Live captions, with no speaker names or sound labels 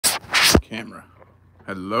camera.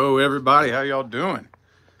 Hello, everybody. How y'all doing?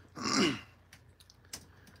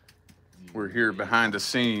 We're here behind the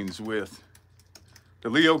scenes with the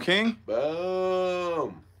Leo King.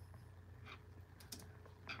 Boom.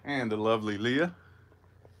 And the lovely Leah.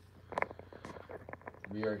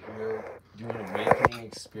 We are here doing an awakening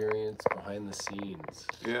experience behind the scenes.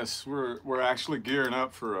 Yes, we're actually gearing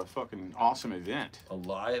up for a fucking awesome event.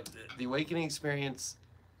 The awakening experience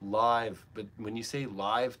live, but when you say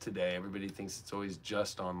live today, everybody thinks it's always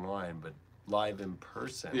just online, but live in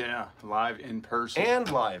person. Yeah, live in person.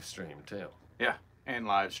 And live stream too. Yeah, and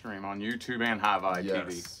live stream on YouTube and Hi-Vi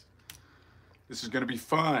TV. This is going to be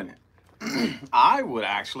fun. I would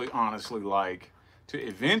actually honestly like to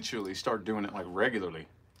eventually start doing it like regularly.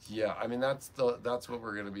 Yeah, I mean that's what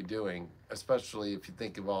we're going to be doing, especially if you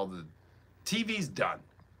think of all the TV's done.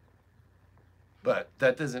 But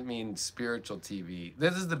that doesn't mean spiritual TV.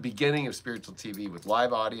 This is the beginning of spiritual TV with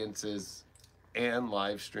live audiences and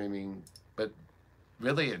live streaming, but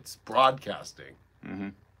really it's broadcasting. Mm-hmm.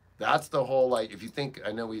 That's the whole, like, if you think,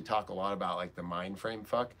 I know we talk a lot about like the mind frame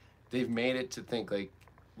fuck. They've made it to think like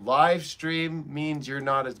live stream means you're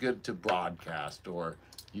not as good to broadcast, or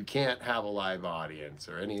you can't have a live audience,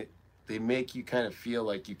 or they make you kind of feel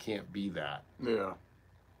like you can't be that. Yeah.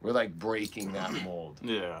 We're like breaking that mold.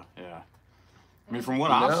 Yeah, yeah. I mean, from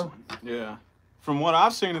what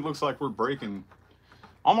I've seen, it looks like we're breaking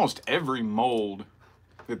almost every mold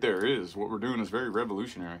that there is. What we're doing is very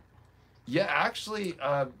revolutionary. Yeah, actually,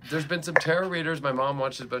 there's been some tarot readers. My mom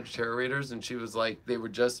watches a bunch of tarot readers, and she was like, they were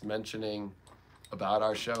just mentioning about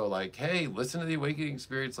our show, like, hey, listen to the Awakening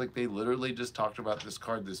Experience. Like, they literally just talked about this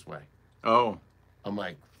card this way. Oh. I'm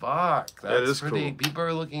like, fuck, that's is pretty cool. People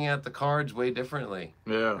are looking at the cards way differently.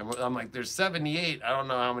 Yeah. And I'm like, there's 78. I don't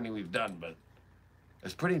know how many we've done, but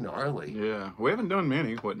it's pretty gnarly. Yeah. We haven't done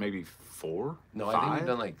many. What, maybe 4? No, 5? I think we've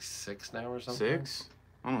done like 6 now or something. 6?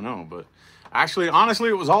 I don't know, but actually, honestly,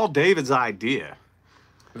 it was all David's idea.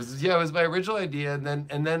 It was my original idea, and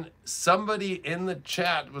then somebody in the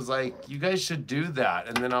chat was like, "You guys should do that."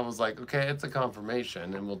 And then I was like, "Okay, it's a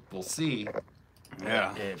confirmation, and we'll see."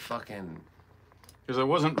 Yeah. It fucking. Because there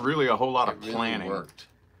wasn't really a whole lot of really planning. Worked.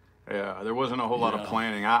 Yeah, there wasn't a whole lot of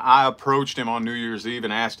planning. I approached him on New Year's Eve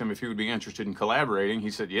and asked him if he would be interested in collaborating.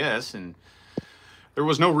 He said yes, and there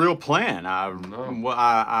was no real plan.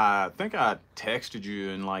 I think I texted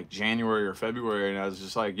you in like January or February, and I was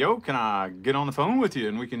just like, yo, can I get on the phone with you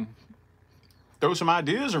and we can throw some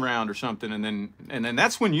ideas around or something? And then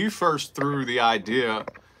that's when you first threw the idea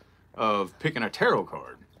of picking a tarot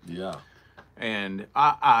card. Yeah. And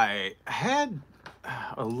I had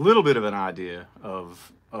a little bit of an idea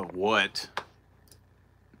of what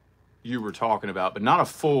you were talking about, but not a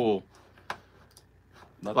full...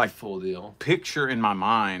 Not like full deal picture in my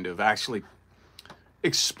mind of actually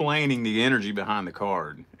explaining the energy behind the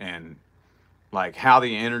card and like how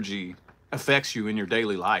the energy affects you in your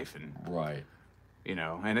daily life. And right, you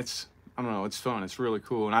know, and it's, I don't know, it's fun. It's really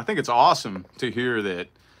cool. And I think it's awesome to hear that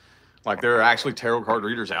like there are actually tarot card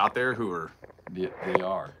readers out there who are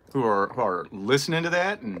who are listening to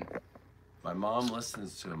that. And my mom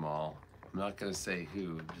listens to them all. I'm not gonna say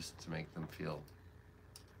who, just to make them feel.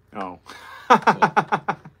 Oh.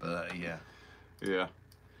 Yeah. Yeah.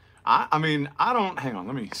 I mean, I don't... Hang on,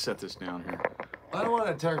 let me set this down here. I don't want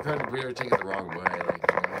a tarot card reader to take it the wrong way.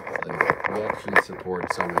 Like, we actually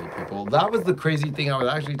support so many people. That was the crazy thing. I was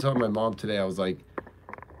actually telling my mom today. I was like,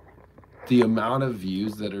 the amount of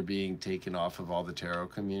views that are being taken off of all the tarot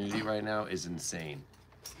community right now is insane.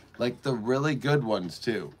 Like, the really good ones,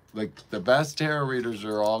 too. Like, the best tarot readers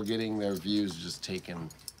are all getting their views just taken.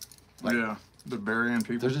 Like, yeah. They're burying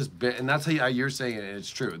people. They're just, and that's how you're saying it.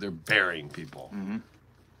 It's true. They're burying people. Mm-hmm.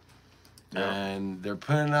 Yeah. And they're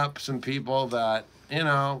putting up some people that, you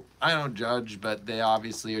know, I don't judge, but they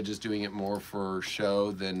obviously are just doing it more for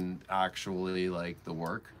show than actually, like, the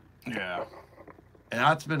work. Yeah. And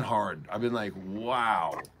that's been hard. I've been like,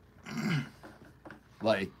 wow.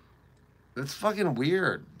 Like, it's fucking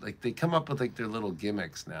weird. Like, they come up with, like, their little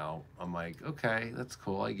gimmicks now. I'm like, okay, that's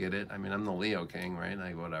cool. I get it. I mean, I'm the Leo King, right?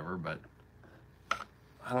 Like, whatever, but...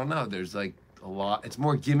 I don't know. There's like a lot. It's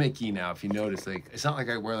more gimmicky now. If you notice, like it's not like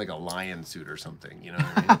I wear like a lion suit or something. You know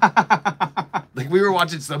what I mean? Like we were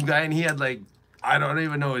watching some guy and he had like I don't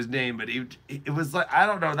even know his name, but it was like I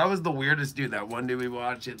don't know. That was the weirdest dude. That one dude we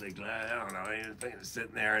watched it like I don't know. He was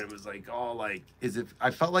sitting there and it was like all like as if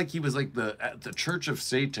I felt like he was like the Church of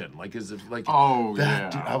Satan. Like as if like oh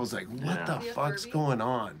that yeah. Dude, I was like what the fuck's going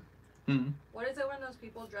on? Hmm? What is it when those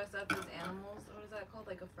people dress up as animals? What is that called?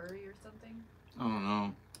 Like a furry or something? I don't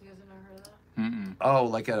know. You guys have never heard of that? Mm-mm. Oh,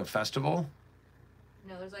 like at a festival?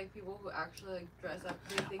 No, there's like people who actually like dress up.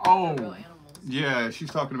 They think Oh. they're real animals. Yeah, she's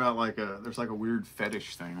talking about like there's like a weird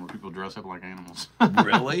fetish thing where people dress up like animals.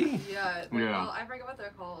 Really? Yeah. Yeah. I forget what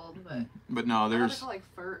they're called, but But no, I thought they're there's. called like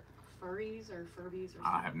furries or furbies or something.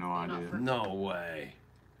 I have no They're not idea. fur- No way.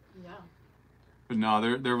 Yeah. But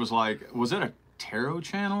no, there was like, was it a tarot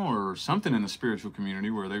channel or something in the spiritual community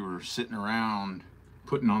where they were sitting around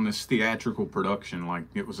putting on this theatrical production like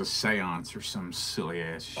it was a seance or some silly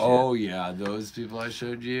ass shit. Oh yeah, those people I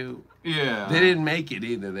showed you. Yeah. They didn't make it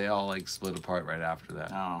either. They all like split apart right after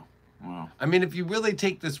that. Oh, well. I mean, if you really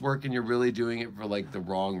take this work and you're really doing it for like the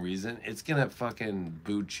wrong reason, it's gonna fucking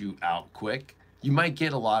boot you out quick. You might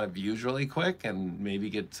get a lot of views really quick and maybe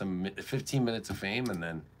get some 15 minutes of fame and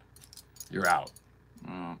then you're out.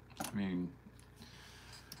 I mean,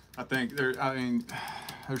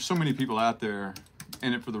 there's so many people out there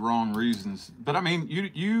in it for the wrong reasons. But I mean,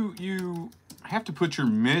 you have to put your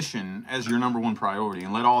mission as your number one priority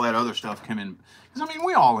and let all that other stuff come in. Because I mean,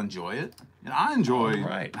 we all enjoy it, and I enjoy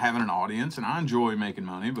Right. having an audience, and I enjoy making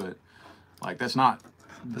money. But like, that's not.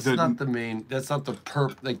 That's not the main. That's not the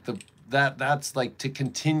That's like to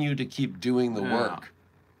continue to keep doing the Yeah. work.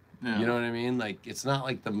 Yeah. You know what I mean? Like, it's not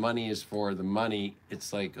like the money is for the money.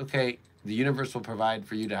 It's like, okay, the universe will provide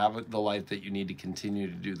for you to have the life that you need to continue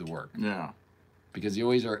to do the work. Yeah. Because you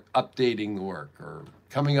always are updating the work or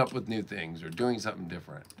coming up with new things or doing something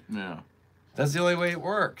different. Yeah. That's the only way it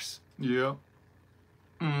works. Yeah.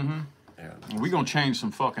 Mm-hmm. Yeah. We're going to change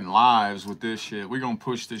some fucking lives with this shit. We're going to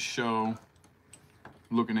push this show,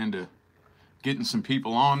 looking into getting some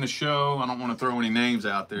people on the show. I don't want to throw any names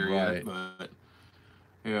out there yet, but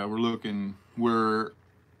yeah, we're looking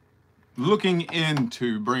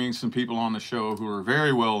into bringing some people on the show who are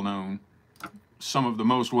very well known, some of the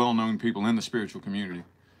most well-known people in the spiritual community,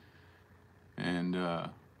 and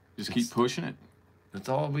just keep pushing it. That's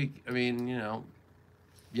all I mean, you know,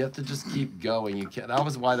 you have to just keep going. You can't. That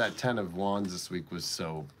was why that 10 of Wands this week was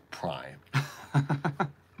so prime.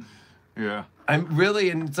 Yeah. I'm really,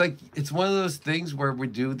 and it's like, it's one of those things where we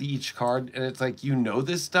do each card, and it's like, you know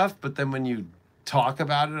this stuff, but then when you talk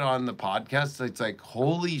about it on the podcast, it's like,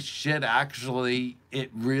 holy shit, actually, it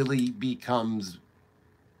really becomes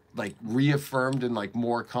like reaffirmed and like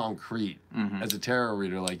more concrete as a tarot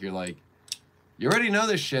reader. Like, you're like, you already know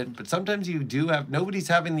this shit, but sometimes you do have, nobody's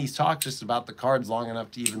having these talks just about the cards long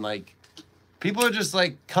enough to even like, people are just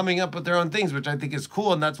like coming up with their own things, which I think is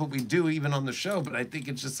cool, and that's what we do even on the show. But I think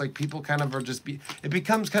it's just like people kind of are just it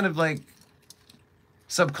becomes kind of like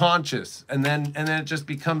subconscious, and then it just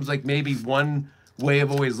becomes like maybe one way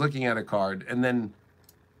of always looking at a card, and then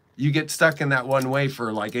you get stuck in that one way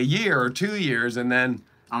for like a year or 2 years, and then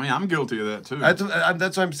I mean, I'm guilty of that too. that's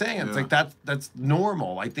what I'm saying. It's Yeah. like that's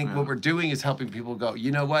normal. I think Yeah. what we're doing is helping people go,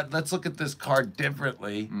 you know what? Let's look at this card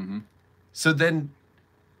differently. So then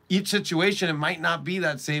each situation, it might not be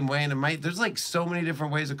that same way, and there's like so many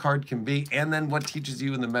different ways a card can be. And then what teaches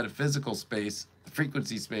you in the metaphysical space, the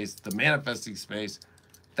frequency space, the manifesting space,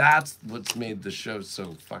 that's what's made the show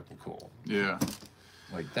so fucking cool. Yeah.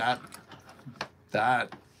 Like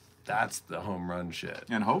that's the home run shit.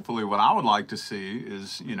 And hopefully what I would like to see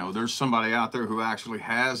is, you know, there's somebody out there who actually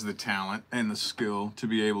has the talent and the skill to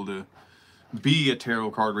be able to be a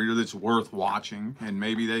tarot card reader that's worth watching, and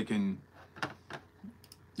maybe they can,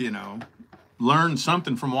 you know, learn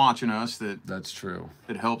something from watching us That's true.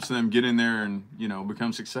 that helps them get in there and, you know,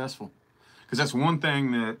 become successful. Because that's one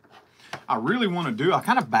thing that I really want to do. I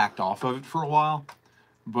kind of backed off of it for a while,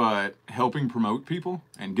 but helping promote people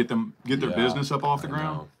and get their Yeah, business up off the I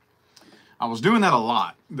ground. know. I was doing that a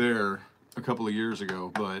lot there a couple of years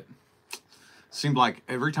ago, but it seemed like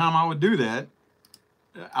every time I would do that,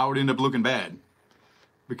 I would end up looking bad,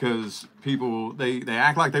 because people, they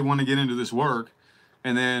act like they want to get into this work,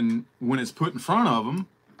 and then when it's put in front of them,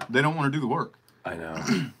 they don't want to do the work. I know.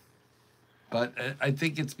 But I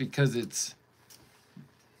think it's because it's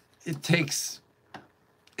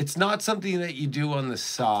not something that you do on the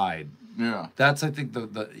side. Yeah. That's, I think,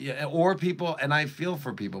 or people, and I feel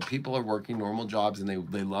for people. People are working normal jobs and they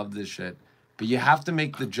love this shit. But you have to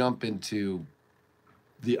make the jump into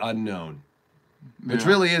the unknown, which Yeah.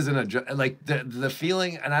 really isn't like the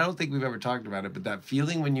feeling, and I don't think we've ever talked about it, but that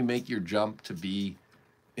feeling when you make your jump to be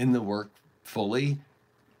in the work fully,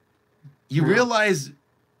 you realize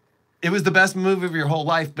it was the best move of your whole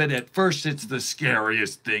life, but at first it's the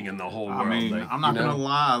scariest thing in the whole world. I mean, like, I'm not you know? going to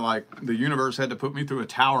lie, like, the universe had to put me through a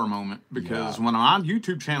tower moment, because Yeah. when my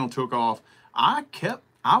YouTube channel took off, I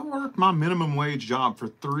worked my minimum wage job for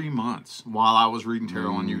 3 months while I was reading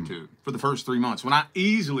tarot on YouTube for the first 3 months, when I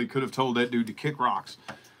easily could have told that dude to kick rocks.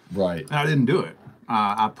 Right. And I didn't do it.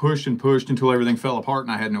 I pushed and pushed until everything fell apart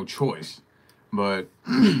and I had no choice. But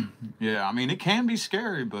yeah, I mean, it can be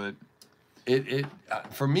scary, but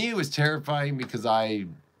For me, it was terrifying because I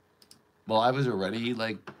was already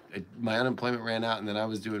like, my unemployment ran out, and then I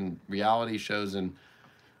was doing reality shows, and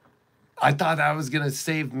I thought that was gonna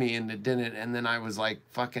save me, and it didn't. And then I was like,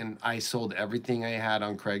 I sold everything I had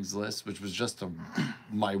on Craigslist, which was just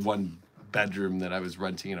my one bedroom that I was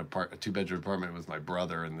renting a 2-bedroom apartment with my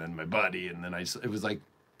brother and then my buddy, and then it was like,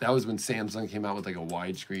 that was when Samsung came out with like a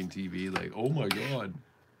widescreen TV. Like, oh my God.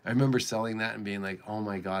 I remember selling that and being like, oh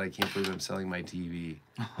my God, I can't believe I'm selling my TV.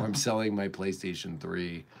 Or I'm selling my PlayStation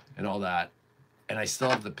 3 and all that. And I still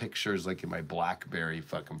have the pictures like in my BlackBerry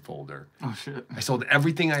fucking folder. Oh shit. I sold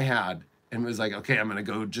everything I had and was like, okay, I'm gonna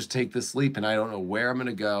go just take this leap, and I don't know where I'm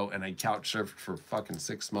gonna go. And I couch surfed for fucking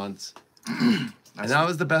 6 months. And that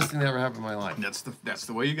was the best thing that ever happened in my life. That's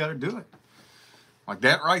the way you gotta do it. Like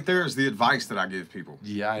that right there is the advice that I give people.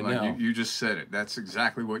 Yeah, I know. You just said it. That's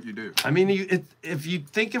exactly what you do. I mean, if you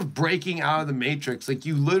think of breaking out of the matrix, like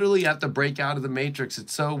you literally have to break out of the matrix.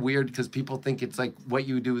 It's so weird because people think it's like what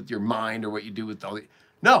you do with your mind or what you do with all the...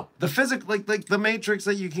 No, the physics, like the matrix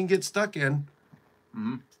that you can get stuck in.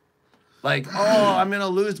 Mm-hmm. Like, oh, I'm going to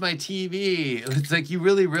lose my TV. It's like you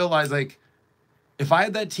really realize, like, if I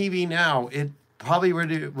had that TV now, it probably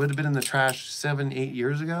would have been in the trash 7-8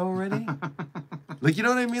 years ago already. Like, you know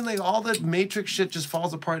what I mean? Like, all the Matrix shit just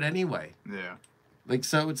falls apart anyway. Yeah. Like,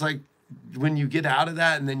 so it's like, when you get out of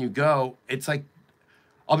that and then you go, it's like,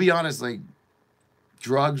 I'll be honest, like,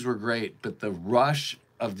 drugs were great, but the rush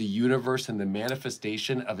of the universe and the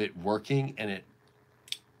manifestation of it working and it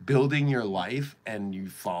building your life and you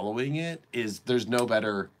following it there's no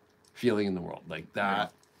better feeling in the world. Like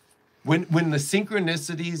that. Yeah. When the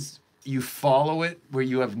synchronicities, you follow it where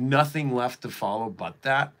you have nothing left to follow but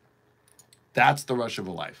that's the rush of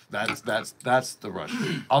a life. That's the rush.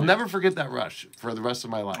 I'll never forget that rush for the rest of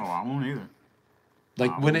my life. Oh, I won't either.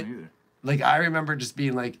 Like like I remember just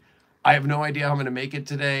being like, I have no idea how I'm gonna make it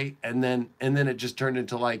today, and then it just turned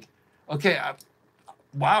into like, okay,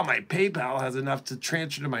 wow, my PayPal has enough to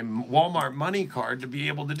transfer to my Walmart money card to be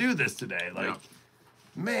able to do this today. Like,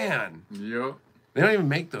 man. Yep. They don't even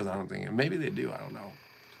make those, I don't think. Maybe they do, I don't know.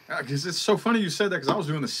 Because it's so funny you said that, because I was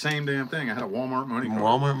doing the same damn thing. I had a Walmart money card.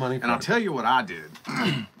 Walmart money card. And I'll tell you what I did.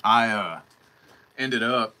 I ended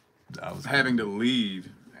up having to leave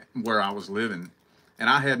where I was living. And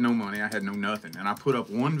I had no money. I had no nothing. And I put up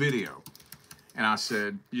one video. And I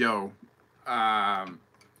said, yo, have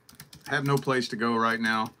no place to go right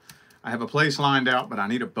now. I have a place lined out, but I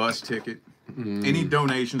need a bus ticket. Any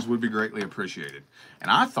donations would be greatly appreciated.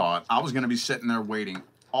 And I thought I was going to be sitting there waiting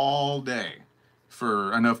all day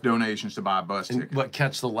for enough donations to buy a bus ticket. What,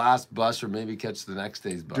 catch the last bus or maybe catch the next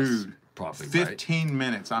day's bus? Dude, probably 15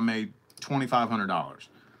 minutes, I made $2,500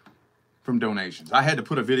 from donations. I had to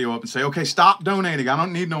put a video up and say, okay, stop donating. I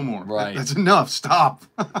don't need no more. Right. That's enough. Stop.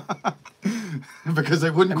 Because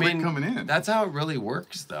they wouldn't quit coming in. That's how it really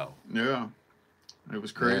works, though. Yeah. It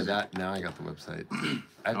was crazy. Yeah, now I got the website.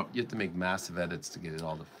 You have to make massive edits to get it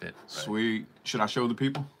all to fit. Right? Sweet. Should I show the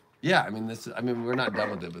people? Yeah, I mean, we're not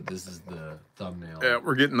done with it, but this is the thumbnail. Yeah,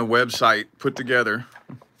 we're getting the website put together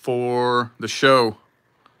for the show.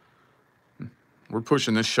 We're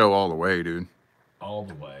pushing this show all the way, dude. All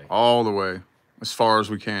the way. All the way. As far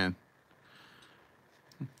as we can.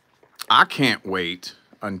 I can't wait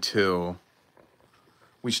until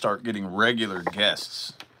we start getting regular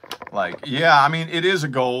guests. Like, yeah, I mean, it is a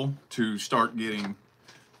goal to start getting,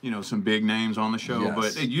 some big names on the show, yes.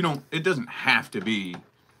 But it doesn't have to be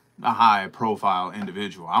a high profile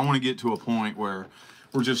individual. I want to get to a point where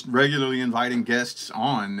we're just regularly inviting guests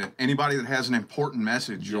on, anybody that has an important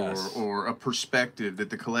message yes. or a perspective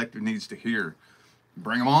that the collective needs to hear.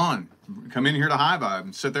 Bring them on. Come in here to High Vibe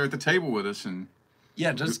and sit there at the table with us. And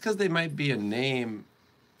yeah, just because they might be a name,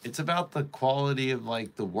 it's about the quality of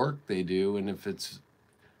like the work they do, and if it's,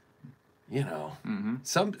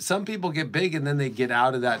 some people get big and then they get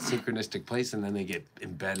out of that synchronistic place and then they get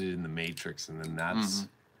embedded in the matrix, and then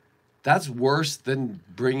that's worse than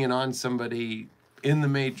bringing on somebody in the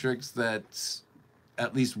matrix that's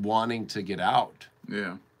at least wanting to get out.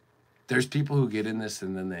 Yeah, there's people who get in this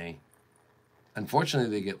and then unfortunately,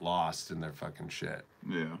 they get lost in their fucking shit.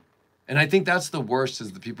 Yeah. And I think that's the worst,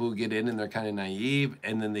 is the people who get in and they're kind of naive,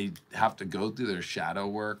 and then they have to go through their shadow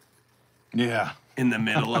work. Yeah. In the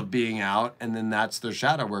middle of being out, and then that's their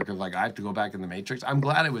shadow work of like, I have to go back in the matrix. I'm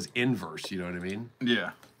glad it was inverse, you know what I mean?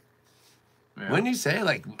 Yeah. When you say,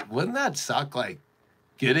 like, wouldn't that suck? Like,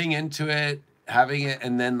 getting into it, having it,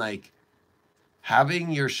 and then like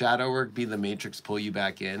having your shadow work be the matrix pull you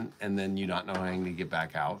back in, and then you not knowing to get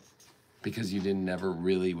back out. Because you never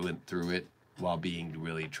really went through it while being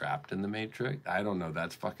really trapped in the Matrix. I don't know.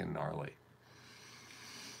 That's fucking gnarly.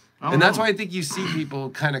 And that's why I think you see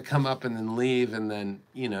people kind of come up and then leave, and then,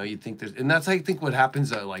 you know, you think there's, and that's I think what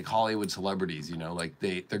happens at like Hollywood celebrities, you know, like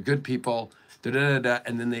they're good people, and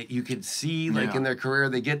then you could see like in their career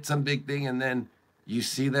they get some big thing, and then you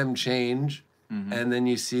see them change, and then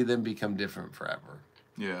you see them become different forever.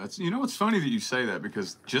 Yeah, you know, it's funny that you say that,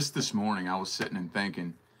 because just this morning I was sitting and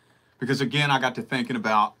thinking, because again I got to thinking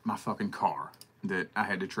about my fucking car that I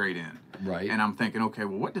had to trade in, Right? And I'm thinking, okay,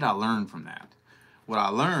 well, what did I learn from that? What I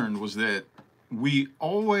learned was that we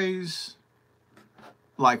always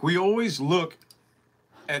look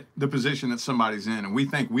at the position that somebody's in, and we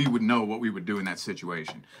think we would know what we would do in that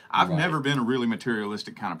situation. I've never been a really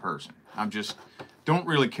materialistic kind of person. I'm just don't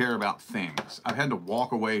really care about things. I've had to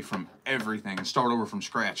walk away from everything and start over from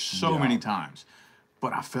scratch so many times.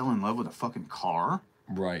 But I fell in love with a fucking car.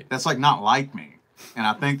 Right. That's like not like me. And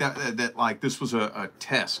I think that like this was a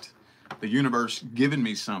test. The universe giving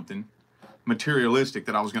me something materialistic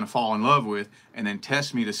that I was going to fall in love with, and then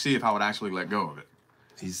test me to see if I would actually let go of it.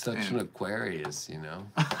 He's such an Aquarius, you know.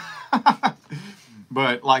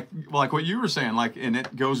 But like what you were saying, like, and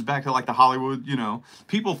it goes back to like the Hollywood, you know,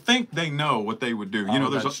 people think they know what they would do. You know,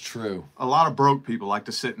 that's true. A lot of broke people like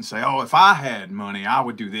to sit and say, "Oh, if I had money, I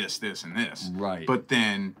would do this, this, and this." Right. But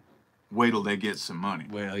then wait till they get some money.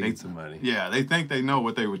 Wait till they get some money. Yeah, they think they know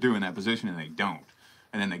what they would do in that position, and they don't.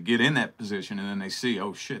 And then they get in that position, and then they see,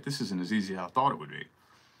 oh shit, this isn't as easy as I thought it would be.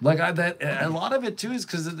 Like a lot of it too is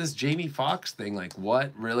because of this Jamie Foxx thing. Like,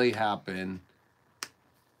 what really happened?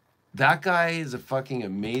 That guy is a fucking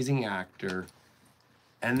amazing actor.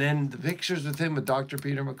 And then the pictures with him with Dr.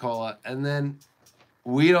 Peter McCullough, and then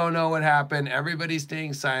we don't know what happened. Everybody's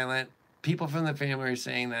staying silent. People from the family are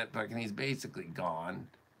saying that fucking he's basically gone.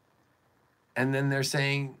 And then they're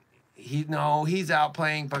saying he's out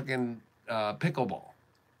playing fucking pickleball.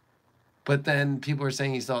 But then people are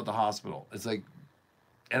saying he's still at the hospital. It's like,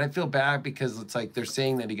 and I feel bad because it's like they're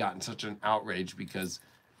saying that he got in such an outrage because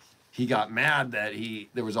he got mad that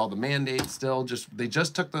there was all the mandates still. They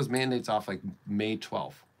just took those mandates off like May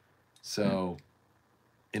 12th. So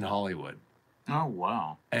in Hollywood. Oh,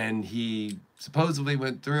 wow. And he supposedly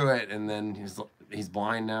went through it, and then he's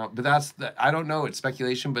blind now. But I don't know, it's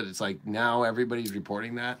speculation, but it's like now everybody's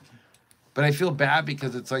reporting that. But I feel bad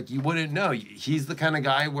because it's like you wouldn't know. He's the kind of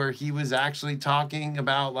guy where he was actually talking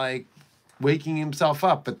about like waking himself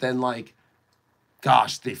up, but then like,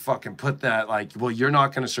 gosh, they fucking put that like, well, you're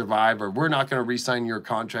not going to survive, or we're not going to re-sign your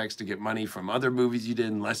contracts to get money from other movies you did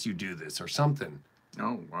unless you do this or something.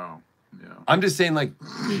 Oh, wow. Yeah. I'm just saying, like,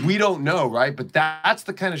 we don't know, right? But that's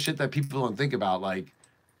the kind of shit that people don't think about, like,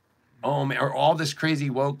 oh man, or all this crazy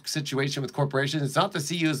woke situation with corporations. It's not the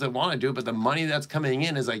CEOs that want to do it, but the money that's coming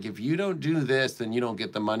in is like, if you don't do this, then you don't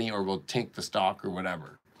get the money, or we'll tank the stock or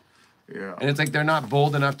whatever. Yeah. And it's like they're not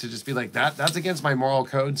bold enough to just be like, that's against my moral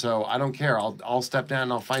code, so I don't care. I'll step down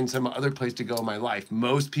and I'll find some other place to go in my life.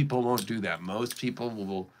 Most people won't do that. Most people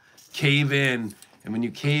will cave in, and when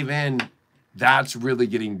you cave in, that's really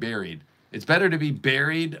getting buried. It's better to be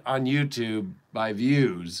buried on YouTube by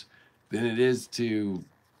views than it is to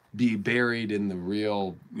be buried in the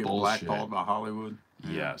real bullshit. Blackballed by Hollywood.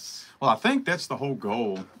 Yes. Well, I think that's the whole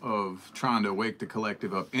goal of trying to wake the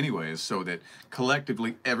collective up anyways, so that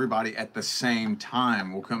collectively everybody at the same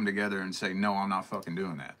time will come together and say, no, I'm not fucking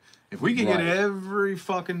doing that. If we could get every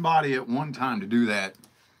fucking body at one time to do that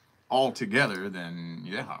all together, then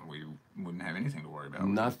yeah, we wouldn't have anything to worry about.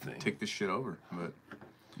 Nothing. We'd take this shit over. But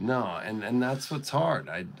no, and that's what's hard.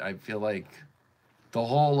 I feel like the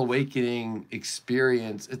whole awakening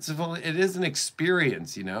experience, it is an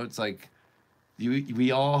experience, you know? It's like we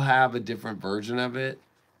all have a different version of it,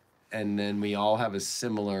 and then we all have a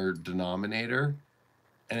similar denominator.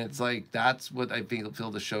 And it's like that's what I feel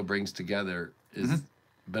the show brings together is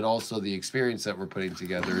but also the experience that we're putting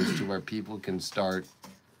together is to where people can start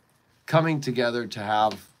coming together to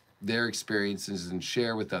have their experiences and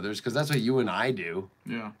share with others, because that's what you and I do.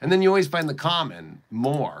 yeah. And then you always find the common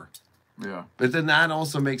more. Yeah. But then that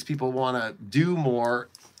also makes people want to do more,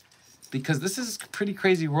 because this is a pretty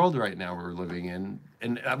crazy world right now we're living in.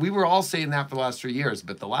 And we were all saying that for the last 3 years.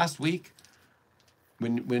 But the last week,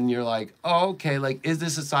 when you're like, oh, okay, like, is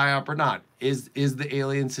this a psyop or not? Is the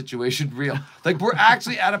alien situation real? Like, we're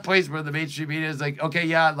actually at a place where the mainstream media is like, okay,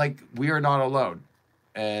 yeah, like, we are not alone.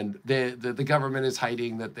 And the government is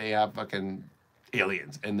hiding that they have fucking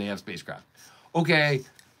aliens and they have spacecraft. Okay,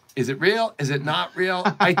 is it real? Is it not real?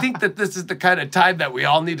 I think that this is the kind of time that we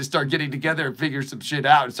all need to start getting together and figure some shit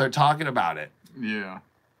out and start talking about it. Yeah.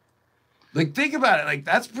 Like, think about it. Like,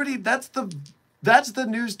 that's the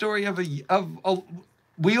news story of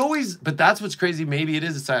we always, but that's what's crazy. Maybe it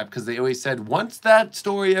is a psyop because they always said once that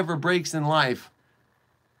story ever breaks in life,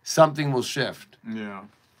 something will shift. Yeah.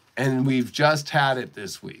 And we've just had it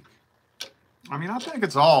this week. I mean, I think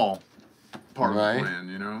it's all part Right. of the plan,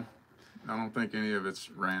 you know? I don't think any of it's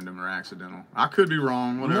random or accidental. I could be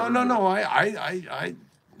wrong, whatever. No.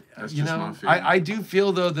 That's You just know, my feeling. I do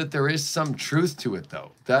feel though that there is some truth to it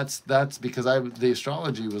though. That's because the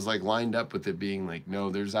astrology was like lined up with it being like, no,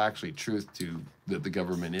 there's actually truth to that the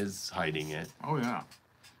government is hiding it. Oh, yeah.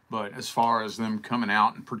 But as far as them coming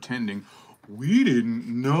out and pretending, we didn't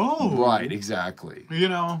know. Right, exactly. You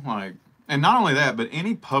know, like, and not only that, but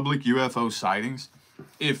any public UFO sightings,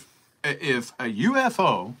 if a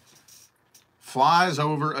UFO flies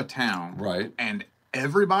over a town, Right. and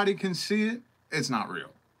everybody can see it, it's not real.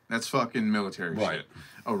 That's fucking military Right. shit.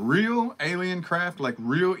 A real alien craft, like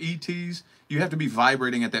real ETs, you have to be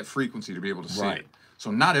vibrating at that frequency to be able to see Right. it.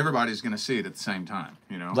 So not everybody's going to see it at the same time,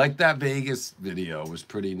 you know? Like that Vegas video was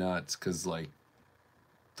pretty nuts because like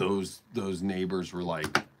those neighbors were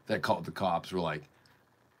like that called the cops were like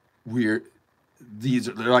they're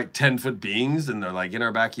like 10-foot beings and they're like in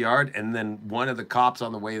our backyard, and then one of the cops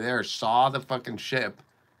on the way there saw the fucking ship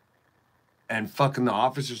and fucking the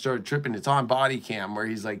officer started tripping. It's on body cam where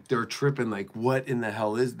he's like they're tripping like what in the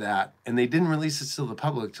hell is that, and they didn't release it to the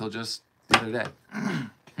public till just the other day.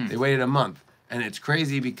 They waited a month, and it's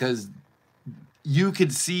crazy because you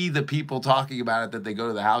could see the people talking about it that they go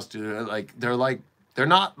to the house to they're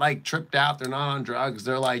not like tripped out, they're not on drugs,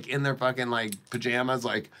 they're like in their fucking like pajamas,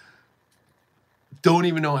 like don't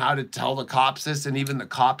even know how to tell the cops this, and even the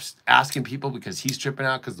cops asking people because he's tripping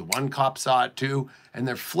out because the one cop saw it too, and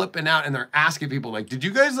they're flipping out and they're asking people like, did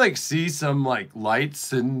you guys like see some like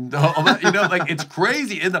lights and all that? You know, like it's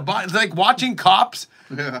crazy in the it's like watching cops.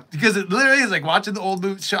 Yeah. Because it literally is like watching the old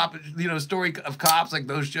movie shop, you know, story of cops, like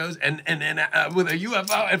those shows, and with a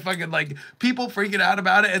UFO and fucking like people freaking out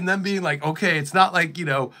about it, and then being like, okay, it's not like, you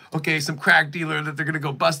know, okay, some crack dealer that they're gonna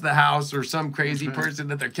go bust the house or some crazy person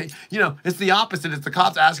that they're, you know, it's the opposite. It's the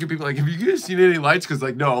cops asking people like, have you guys seen any lights? Because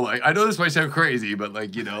like, no, like I know this might sound crazy, but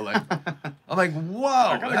like, you know, like I'm like,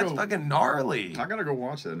 whoa, that's fucking gnarly. I gotta go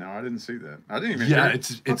watch that now. I didn't see that. I didn't even. Yeah, hear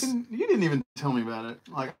it. it's Fucking, you didn't even tell me about it.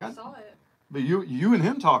 Like I saw it. But you and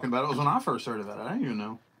him talking about it was when I first heard about it. I didn't even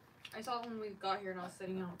know. I saw it when we got here and I was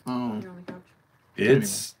sitting out Oh. here on the couch.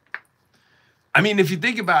 It's, I mean, if you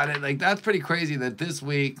think about it, like that's pretty crazy that this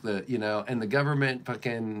week, you know, and the government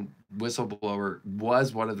fucking whistleblower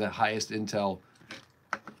was one of the highest intel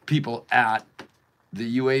people at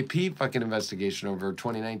the UAP fucking investigation over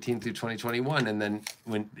 2019 through 2021. And then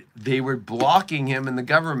when they were blocking him in the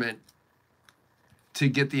government to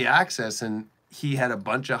get the access, and he had a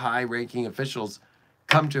bunch of high-ranking officials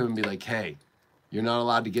come to him and be like, hey, you're not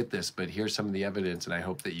allowed to get this, but here's some of the evidence, and I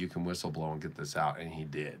hope that you can whistleblow and get this out. And he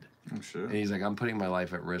did. Oh shit. And he's like, I'm putting my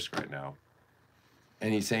life at risk right now.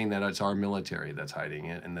 And he's saying that it's our military that's hiding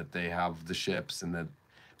it, and that they have the ships, and that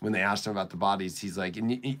when they asked him about the bodies, he's like, I'm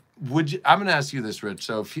going to ask you this, Rich.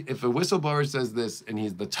 So if a whistleblower says this, and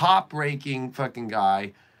he's the top-ranking fucking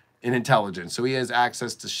guy in intelligence, so he has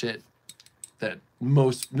access to shit that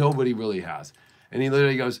nobody really has. And he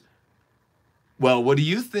literally goes, well, what do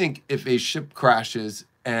you think if a ship crashes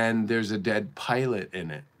and there's a dead pilot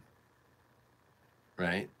in it?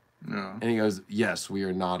 Right? Yeah. And he goes, yes, we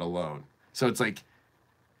are not alone. So it's like,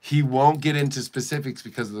 he won't get into specifics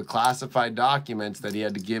because of the classified documents that he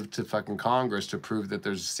had to give to fucking Congress to prove that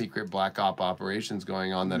there's secret black op operations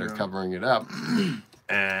going on that are covering it up.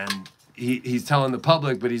 And he's telling the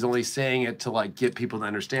public, but he's only saying it to like get people to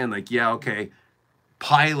understand, like, yeah, okay,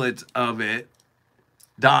 pilots of it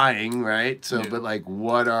dying, right? So, but like,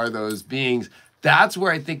 what are those beings? That's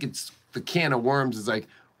where I think it's the can of worms is like,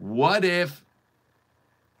 what if,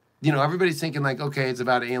 you know, everybody's thinking like, okay, it's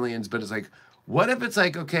about aliens, but it's like, what if it's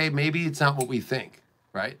like, okay, maybe it's not what we think,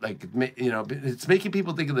 right? Like, you know, it's making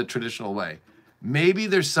people think of the traditional way. Maybe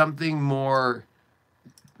there's something more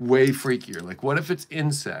way freakier. Like, what if it's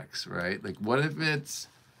insects, right? Like, what if it's,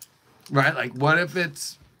 right? Like, what if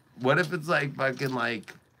it's like fucking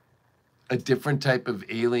like a different type of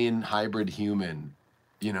alien hybrid human?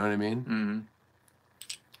 You know what I mean? Mm-hmm.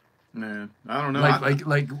 Man, I don't know.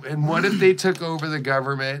 Like, and what if they took over the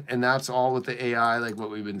government and that's all with the AI, like what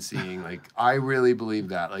we've been seeing? Like, I really believe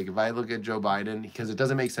that. Like, if I look at Joe Biden, because it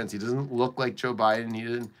doesn't make sense. He doesn't look like Joe Biden. He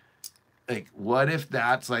didn't, like, what if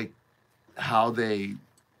that's like how they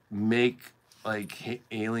make like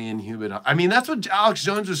alien human? I mean, that's what Alex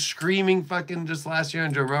Jones was screaming fucking just last year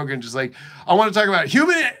on Joe Rogan. Just like, I want to talk about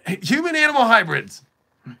human animal hybrids.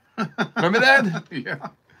 Remember that? Yeah.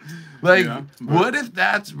 Like, Yeah, what if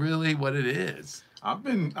that's really what it is? I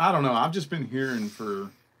don't know, I've just been hearing for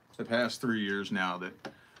the past 3 years now that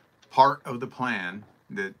part of the plan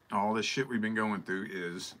that all this shit we've been going through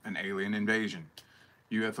is an alien invasion,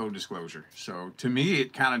 UFO disclosure. So to me,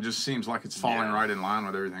 it kind of just seems like it's falling right in line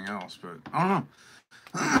with everything else. But I don't know.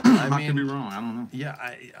 I could be wrong. I don't know. Yeah,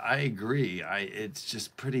 I agree. It's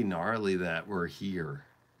just pretty gnarly that we're here.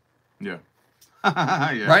 Yeah.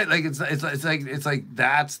 Yeah. Right? Like it's like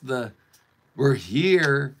that's the we're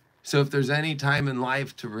here. So if there's any time in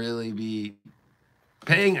life to really be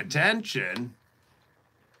paying attention,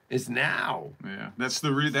 it's now. Yeah.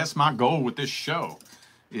 That's my goal with this show,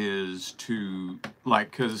 is to,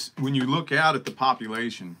 like, because when you look out at the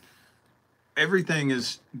population, everything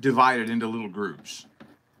is divided into little groups.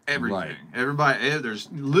 Everything. Right. Everybody,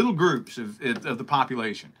 there's little groups of the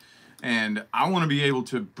population. And I want to be able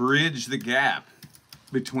to bridge the gap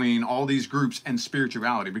between all these groups and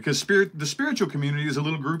spirituality, because the spiritual community is a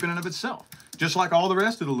little group in and of itself, just like all the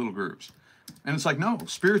rest of the little groups. And it's like, no,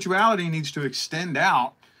 spirituality needs to extend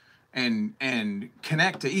out and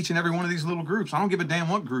connect to each and every one of these little groups. I don't give a damn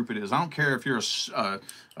what group it is. I don't care if you're a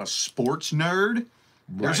sports nerd. Right.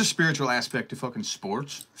 There's a spiritual aspect to fucking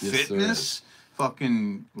sports, fitness,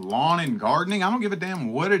 fucking lawn and gardening. I don't give a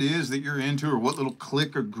damn what it is that you're into or what little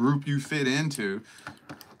clique or group you fit into.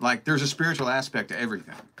 Like, there's a spiritual aspect to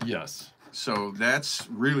everything. Yes. So that's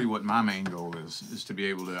really what my main goal is to be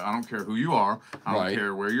able to, I don't care who you are, I don't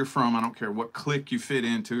care where you're from, I don't care what clique you fit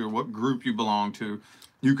into or what group you belong to,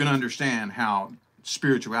 you can understand how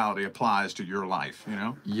spirituality applies to your life, you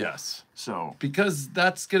know? Yes. So. Because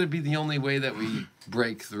that's going to be the only way that we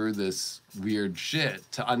break through this weird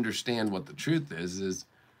shit to understand what the truth is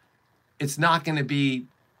it's not going to be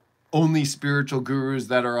only spiritual gurus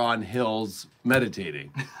that are on hills meditating.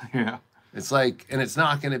 Yeah. It's like, and it's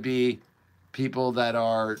not going to be people that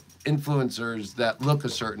are influencers that look a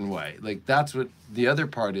certain way. Like, that's what the other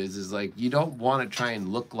part is like, you don't want to try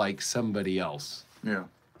and look like somebody else. Yeah.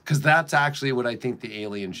 Because that's actually what I think the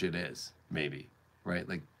alien shit is, maybe, right?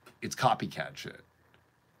 Like, it's copycat shit.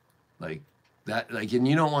 Like, that, like, and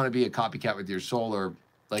you don't want to be a copycat with your soul, or,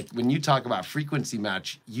 like, when you talk about frequency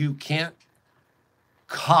match, you can't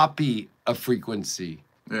copy a frequency.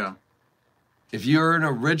 Yeah. If you're an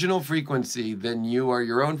original frequency, then you are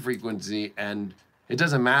your own frequency, and it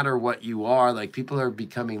doesn't matter what you are. Like, people are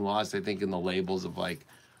becoming lost, I think, in the labels of, like,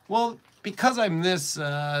 well, because I'm this,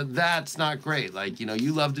 that's not great. Like, you know,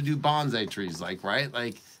 you love to do bonsai trees, like, right?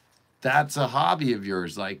 Like, that's a hobby of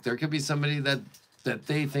yours. Like, there could be somebody that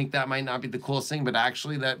they think that might not be the coolest thing, but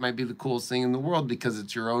actually that might be the coolest thing in the world because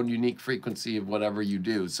it's your own unique frequency of whatever you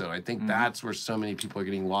do. So I think that's where so many people are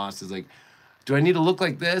getting lost, is like, do I need to look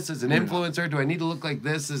like this as an influencer? Do I need to look like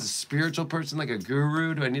this as a spiritual person, like a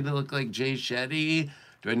guru? Do I need to look like Jay Shetty?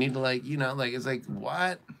 Do I need to, like, you know, like, it's like,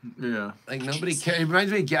 what? Yeah. Like, nobody cares. It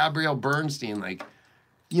reminds me of Gabrielle Bernstein. Like,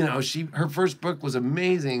 you know, her first book was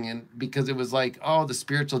amazing, and because it was like, oh, the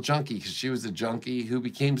spiritual junkie, because she was a junkie who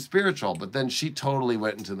became spiritual, but then she totally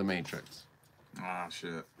went into the Matrix. Ah,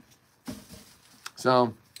 shit.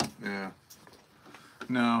 So. Yeah.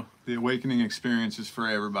 No, the awakening experience is for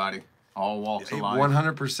everybody. All walks of life.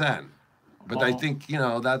 100%. But I think, you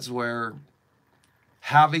know, that's where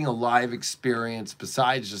having a live experience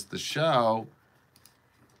besides just the show,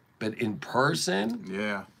 but in person.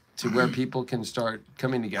 Yeah. To where people can start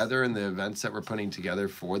coming together in the events that we're putting together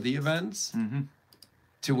for the events. Mm-hmm.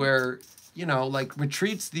 To where, you know, like,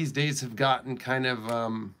 retreats these days have gotten kind of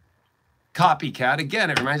copycat. Again,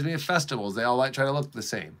 it reminds me of festivals. They all try to look the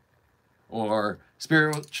same. Or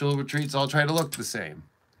spiritual retreats all try to look the same.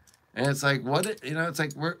 And it's like, what, you know, it's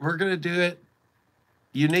like, we're going to do it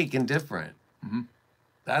unique and different. Mm-hmm.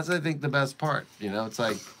 That's, I think, the best part. You know, it's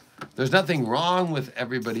like, there's nothing wrong with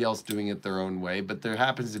everybody else doing it their own way, but there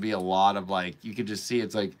happens to be a lot of, like, you could just see,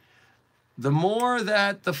 it's like, the more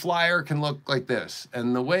that the flyer can look like this,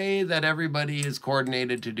 and the way that everybody is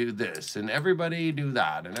coordinated to do this, and everybody do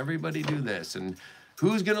that, and everybody do this, and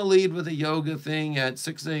who's going to lead with a yoga thing at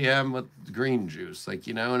 6 a.m. with green juice? Like,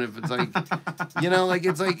 you know, and if it's like, you know, like,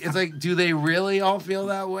 it's like, do they really all feel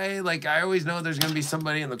that way? Like, I always know there's going to be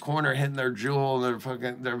somebody in the corner hitting their jewel and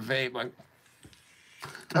their vape, like,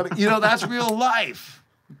 you know, that's real life.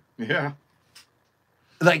 Yeah.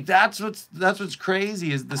 Like, that's what's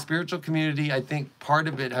crazy is the spiritual community. I think part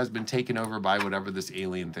of it has been taken over by whatever this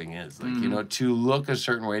alien thing is. Like, you know, to look a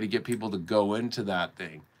certain way to get people to go into that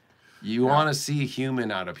thing. You want to see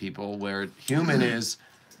human out of people, where human is,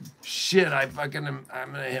 shit, I'm going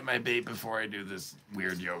to hit my bait before I do this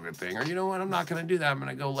weird yoga thing. Or, you know what, I'm not going to do that. I'm going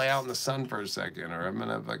to go lay out in the sun for a second. Or I'm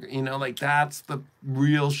going to, you know, like, that's the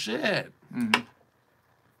real shit. Mm-hmm.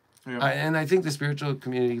 Yeah. And I think the spiritual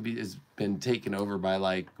community has been taken over by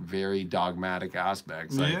like very dogmatic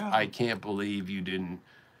aspects. Like, Yeah. I can't believe you didn't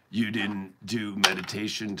do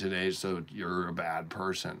meditation today, so you're a bad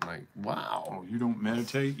person. Like, wow. Oh, you don't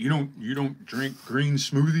meditate? You don't drink green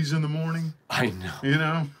smoothies in the morning? I know. You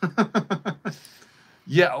know?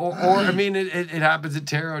 Yeah, or I mean, it happens at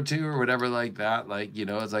tarot too, or whatever like that. Like, you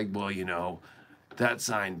know, it's like, well, you know, that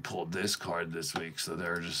sign pulled this card this week, so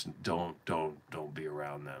they're just don't be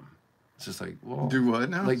around them. It's just like, well, Do what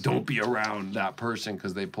now? like, don't be around that person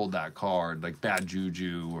because they pulled that card, like bad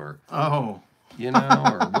juju, or Oh. you know,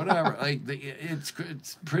 or whatever. Like, it's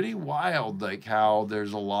pretty wild, like how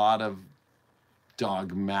there's a lot of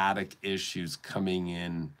dogmatic issues coming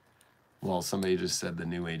in. Well, somebody just said the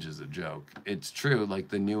New Age is a joke. It's true. Like,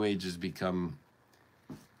 the New Age has become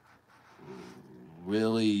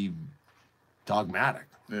really dogmatic.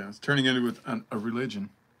 Yeah, it's turning into a religion.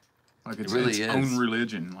 Like it's It really its is. own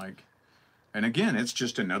religion. Like, and again, it's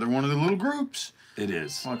just another one of the little groups. It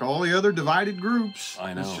is. Like all the other divided groups.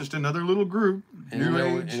 I know. It's just another little group. New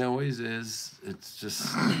Age. It always is. It's just,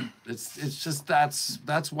 it's just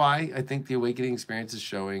that's why I think the awakening experience is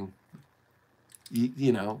showing.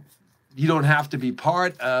 You know, you don't have to be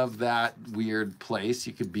part of that weird place.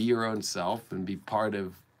 You could be your own self and be part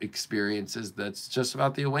of experiences that's just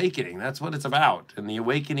about the awakening. That's what it's about. And the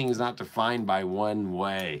awakening is not defined by one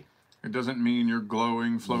way. It doesn't mean you're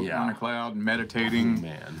glowing, floating Yeah. on a cloud, meditating,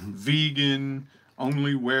 Man. vegan,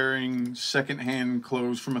 only wearing secondhand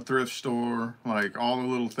clothes from a thrift store, like all the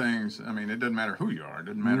little things. I mean, it doesn't matter who you are. It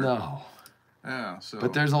doesn't matter. No. Yeah. So.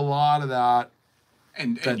 But there's a lot of that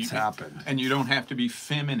and that's happened. And you don't have to be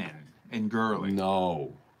feminine and girly.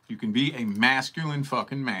 No. You can be a masculine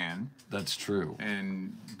fucking man That's true.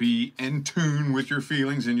 and be in tune with your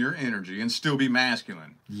feelings and your energy and still be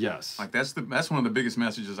masculine. Yes. Like that's one of the biggest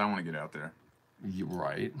messages I want to get out there. You're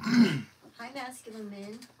right. Hi, masculine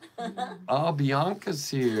men. Oh, Bianca's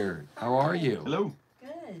here. How are you? Hello.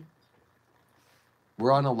 Good.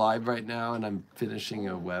 We're on a live right now, and I'm finishing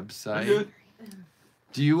a website. Good.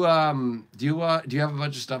 Do you have a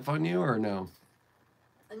bunch of stuff on you or no?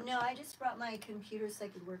 No, I just brought my computer so I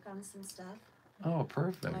could work on some stuff Oh,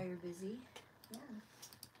 perfect. while you're busy. Yeah.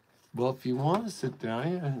 Well, if you want to sit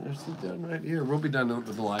down, yeah, sit down right here. We'll be done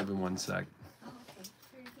with the live in 1 sec. Oh, okay.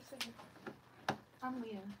 I'm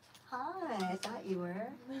Leah. Hi, I thought you were.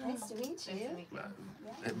 Nice to meet you.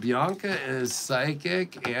 Bianca is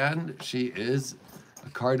psychic, and she is a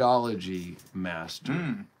cardology master.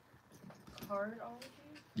 Mm. Cardology?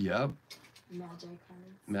 Yep. Magi cards.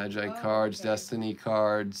 Magi Oh, cards, okay. destiny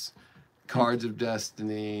cards, cards of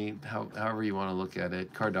destiny, however you want to look at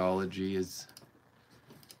it. Cardology is.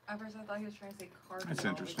 At first I thought he was trying to say card. That's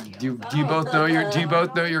interesting. Do you both know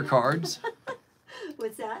your cards?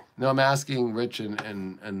 What's that? No, I'm asking Rich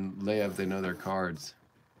and Leah if they know their cards.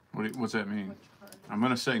 What's that mean? I'm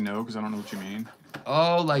gonna say no because I don't know what you mean.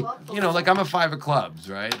 Oh, like, you know, like I'm a 5 of clubs,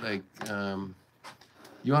 right? Like,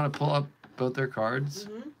 you want to pull up both their cards?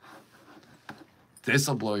 Mm-hmm.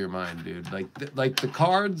 This'll blow your mind, dude. Like the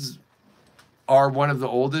cards are one of the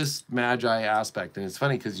oldest magi aspect, and it's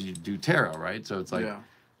funny because you do tarot, right? So it's like Yeah.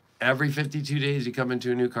 every 52 days you come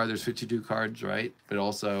into a new card. There's 52 cards, right? But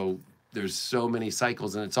also there's so many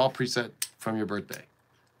cycles, and it's all preset from your birthday.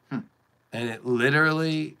 And it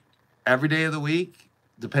literally every day of the week,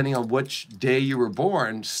 depending on which day you were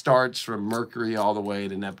born, starts from Mercury all the way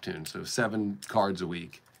to Neptune. So 7 cards a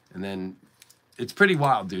week, and then it's pretty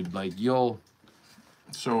wild, dude. Like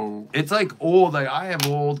So it's like old. Like I have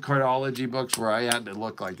old cardology books where I had to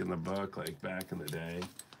look like in the book, like back in the day.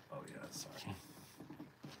 Oh yeah, sorry.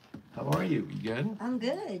 How are you? You good? I'm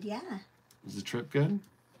good, yeah. Was the trip good?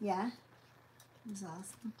 Yeah. It was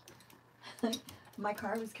awesome. My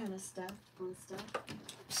car was kind of stuffed full of stuff.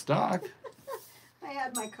 Stock. I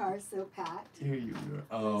had my car so packed. Here you go. It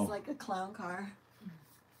Oh, was like a clown car.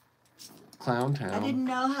 Clown I Town. didn't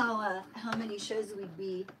know how many shows we'd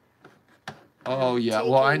be. Oh yeah.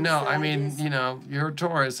 Well, I taking, know. so I I mean, just- you know, you're a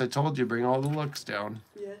Taurus. I told you, bring all the looks down.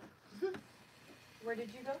 Yeah. Where did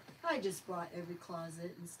you go? I just brought every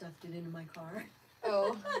closet and stuffed it into my car.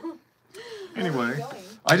 Oh. anyway, Going.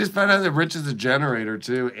 I just found out that Rich is a generator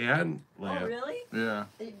too, and Oh, Leia. really? yeah.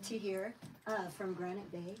 To here, from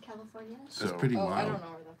Granite Bay, California. That's So pretty Oh, I wild. don't know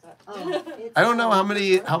where that's at. Oh, it's, I don't know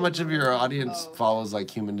how much of your audience Oh. follows like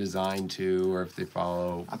human design too, or if they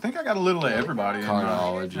follow I think I got a little of everybody in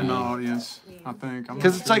cardology. the audience. I think. I'm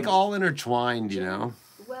because not it's like sure. all intertwined, you know.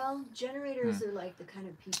 Well, generators are like the kind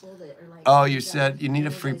of people that are like. Oh, you said you need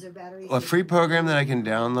a free free program that I can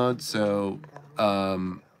download, so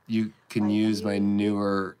you can use my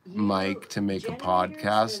newer mic to make a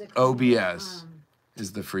podcast. OBS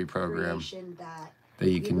is the free program creation that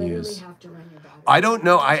you you can literally use. have to run your background. I don't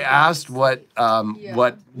know. I It's asked what Yeah.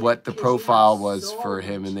 what the Because you have profile was so for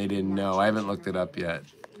him, and they much didn't know. I haven't looked it up yet.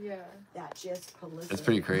 Yeah. That just That's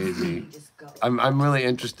pretty crazy. you just go. I'm really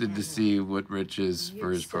interested to see what Rich is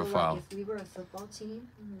for his So, like, profile. if we were a football team,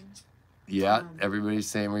 Yeah, everybody's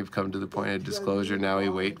saying we've come to the point of disclosure. Now we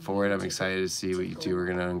wait for it. I'm excited to see what you two are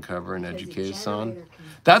gonna uncover and because a educate us on. generator can-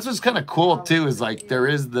 That's what's kind of cool too. Is like there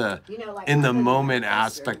is the you know, like, in the I'm a moment professor,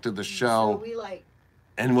 aspect of the so show we, like,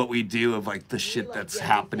 and what we do of like the we, shit like, that's get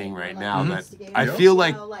happening everything, right we're, now. like, That investigators, I Yep. feel you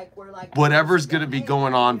like know, we're, like, whatever's going gonna be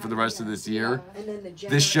going on for the rest of this year, and then the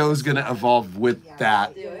this show's gonna generator's evolve with like,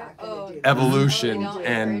 that you're not gonna Oh, do that. evolution Oh,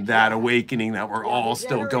 and that awakening that we're Yeah, all the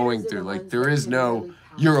still going generators are through. the Like ones there that is can no really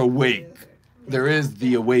you're power awake. through. There is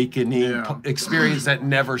the awakening Yeah. experience that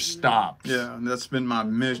never stops. Yeah, that's been my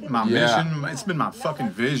mission. My Yeah. mission. It's been my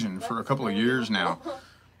fucking vision for a couple of years now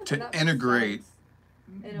to integrate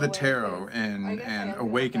the tarot and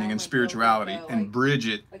awakening and spirituality and bridge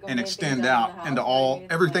it and extend out into all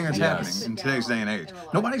everything that's happening in today's day and age.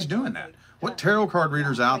 Nobody's doing that. What tarot card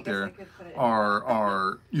readers out there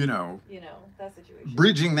are that situation.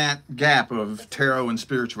 bridging that gap of tarot and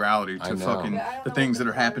spirituality I to know. fucking Yeah, I don't the know things what that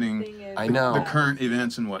are the card happening, thing is. I know. the current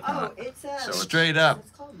events and Oh, whatnot. it's So it's- Straight up.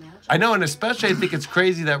 It's called magic. I know, and especially I think it's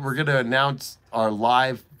crazy that we're gonna announce our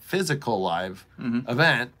physical live Mhm.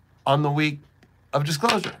 event on the week of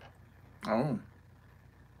disclosure. Oh,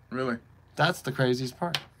 really? That's the craziest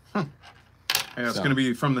part. Yeah, it's So. going to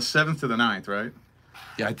be from the 7th to the 9th, right?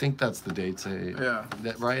 Yeah, I think that's the date. Say Yeah.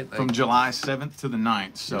 that right? Like, From July 7th to the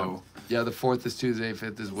 9th. So, yeah, the 4th is Tuesday,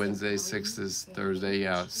 5th is Wednesday, 6th is Thursday.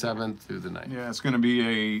 Yeah, 7th through the 9th. yeah, it's going to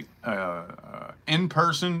be a in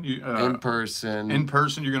person. In person. In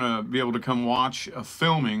person, you're going to be able to come watch a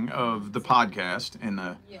filming of the podcast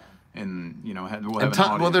Yeah. and we'll have And an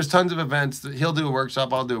audience. well, there's tons of events. He'll do a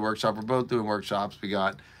workshop. I'll do a workshop. We're both doing workshops. We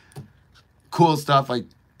got cool stuff like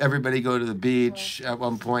everybody go to the beach at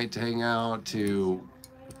one point to hang out, to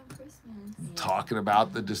talking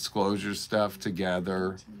about the disclosure stuff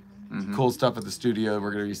together. Mhm. Cool stuff at the studio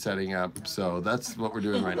we're going to be setting up. So that's what we're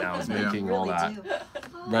doing right now is Yeah. making all that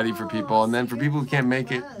ready for people. And then for people who can't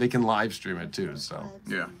make it, they can live stream it too. So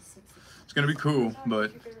Yeah. It's going to be cool,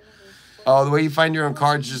 but oh, the way you find your own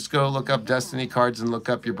cards, just go look up Destiny cards and look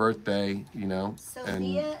up your birthday, So and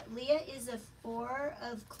Leah is a 4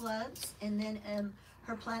 of clubs, and then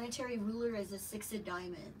her planetary ruler is a 6 of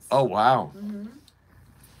diamonds. oh wow. Mm-hmm.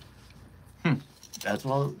 That's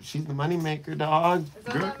well, she's the money maker, dog. Is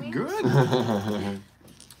that what that good, means? good,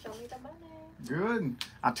 Show me the money. good.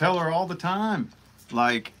 I tell her all the time,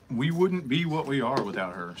 like, we wouldn't be what we are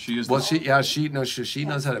without her. She is Well, the, she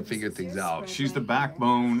knows how to figure things out. she's the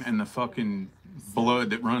backbone and the fucking blood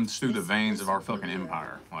that runs through the veins of our fucking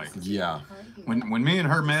empire. Like, Yeah. when me and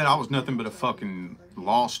her met, I was nothing but a fucking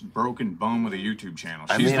lost, broken bum with a YouTube channel.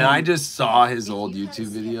 I She's mean, the one- I just saw his old YouTube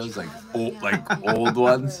videos, like old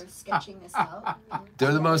ones. Sketching this out.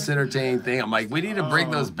 They're the most entertaining thing. I'm like, we need to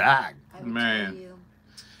bring those back. I will Man. tell you.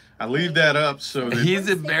 I leave that up so that He's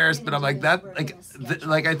embarrassed, but I'm like that.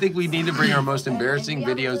 Like I think we need to bring our most embarrassing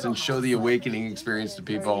videos and show the awakening experience to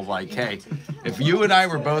people. Of like, hey, if you and I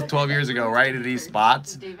were both 12 years ago right at these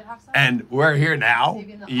spots, Does David have some? and we're here now,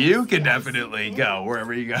 you can definitely go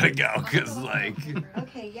wherever you gotta go. Cause like,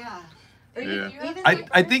 Okay, yeah. Or Yeah. you have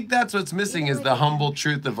I think that's what's missing is the humble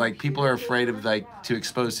truth of like people are afraid of like to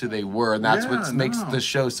expose who they were, and that's Yeah, what makes no. the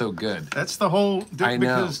show so good. that's the whole I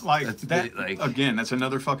know. because like That's that the- like- again, that's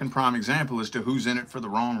another fucking prime example as to who's in it for the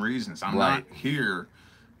wrong reasons. I'm Right. not here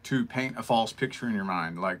to paint a false picture in your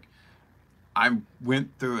mind. Like, I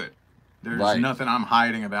went through it. There's Right. nothing I'm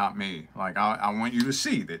hiding about me. Like, I want you to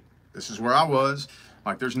see that this is where I was.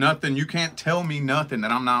 Like, there's nothing, you can't tell me nothing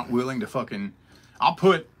that I'm not willing to fucking, I'll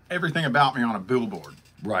put everything about me on a billboard.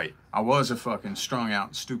 Right. I was a fucking strung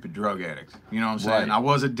out, stupid drug addict. You know what I'm saying? Right. I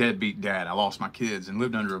was a deadbeat dad. I lost my kids and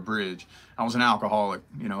lived under a bridge. I was an alcoholic.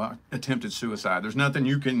 I attempted suicide. There's nothing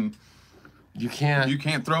you can You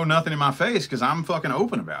can't. throw nothing in my face because I'm fucking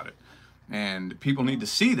open about it. And people need to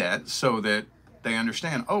see that so that they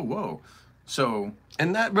understand, oh, whoa. So,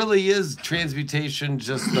 And that really is transmutation,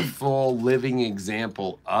 just the full living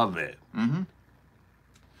example of it. mhm.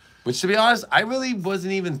 Which, to be honest, I really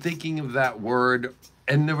wasn't even thinking of that word.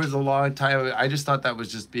 And there was a long time I just thought that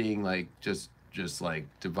was just being like just like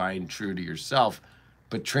divine true to yourself.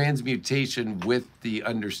 But transmutation with the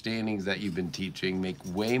understandings that you've been teaching make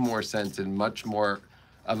way more sense and much more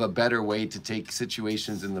of a better way to take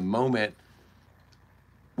situations in the moment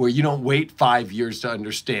where you don't wait 5 years to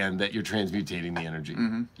understand that you're transmutating the energy.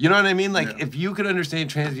 You know what I mean? Like Yeah. if you could understand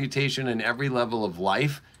transmutation in every level of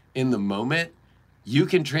life in the moment, you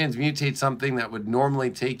can transmutate something that would normally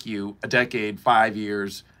take you a decade, 5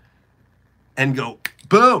 years, and go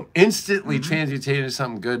boom, instantly transmutate into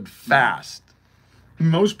something good fast.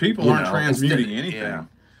 Most people You aren't know, transmuting instead- anything. yeah.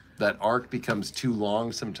 That arc becomes too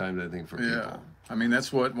long sometimes, I think, for people. Yeah. I mean,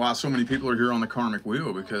 that's why so many people are here on the karmic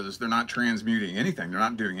wheel, because they're not transmuting anything. They're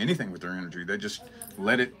not doing anything with their energy. They just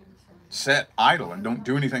let it set idle and don't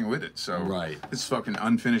do anything with it. So Right. it's fucking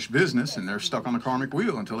unfinished business, and they're stuck on the karmic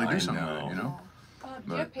wheel until they do I something with know. it, you know? Do you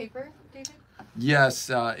But- have paper, David? Yes,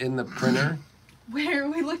 in the printer, Where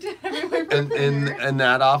we looked at everywhere. for in paper.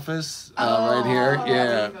 that office right here. Oh,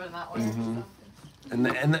 Yeah, we go to that one. in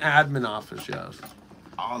the admin office. Yes.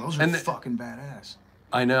 Oh, those are And the- fucking badass.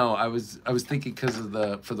 I know. I was thinking because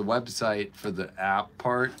of for the website for the app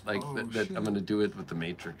part, like Oh, that shit. I'm gonna do it with the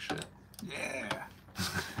Matrix shit. Yeah.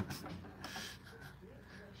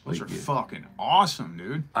 Those Like, are yeah. fucking awesome,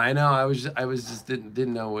 dude. I know. I was just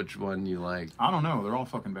didn't know which one you liked. I don't know. They're all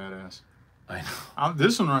fucking badass. I know.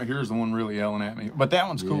 This one right here is the one really yelling at me. But that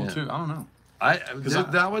one's cool, Yeah. too. I don't know.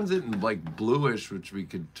 That one's in like bluish, which we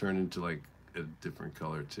could turn into like a different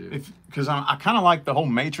color too. Because I kind of like the whole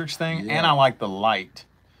Matrix thing, Yeah. and I like the light.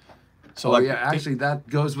 So, Oh like, yeah, actually that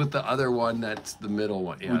goes with the other one. That's the middle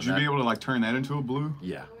one. Yeah, would you that- be able to, like, turn that into a blue?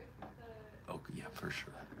 Yeah. Oh yeah, for sure.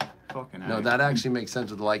 Fucking No, A. that actually makes sense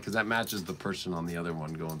with the light because that matches the person on the other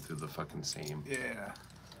one going through the fucking same Yeah.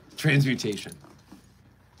 transmutation.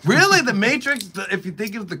 Really, the Matrix, if you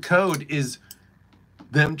think of the code, is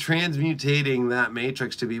them transmutating that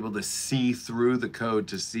Matrix to be able to see through the code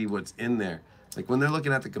to see what's in there. Like when they're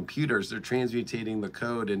looking at the computers, they're transmutating the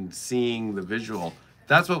code and seeing the visual.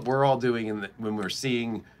 That's what we're all doing when we're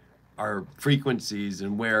seeing our frequencies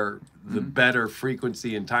and where the better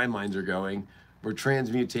frequency and timelines are going. We're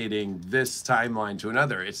transmutating this timeline to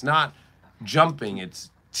another. It's not jumping, it's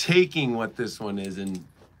taking what this one is and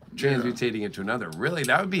transmutating it to another. Really,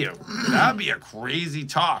 that would be a crazy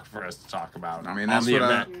talk for us to talk about. I mean, on that's the what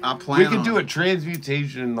event. I plan We could on. do a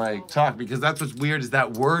transmutation like talk because that's what's weird is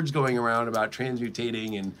that words going around about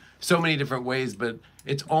transmutating in so many different ways, but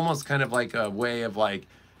it's almost kind of like a way of like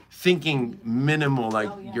thinking minimal, like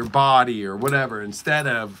your body or whatever, instead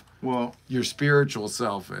of Well, your spiritual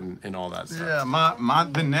self and all that stuff. yeah,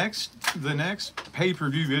 the next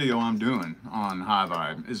pay-per-view video I'm doing on High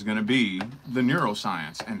Vibe is going to be the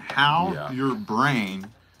neuroscience and how Yeah. your brain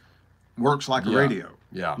works like a Yeah. radio.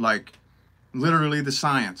 Yeah. Like literally the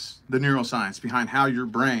science, the neuroscience behind how your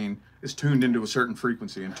brain is tuned into a certain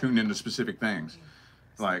frequency and tuned into specific things.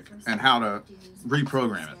 Like, and how to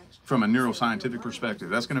reprogram it from a neuroscientific perspective.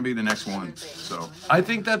 That's going to be the next one. So, I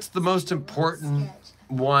think that's the most important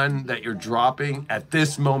one that you're dropping at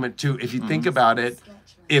this moment too. If you think about it,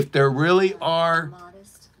 if there really are,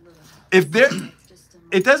 if there,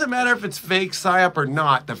 it doesn't matter if it's fake psyop or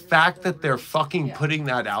not. The fact that they're fucking putting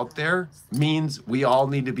that out there means we all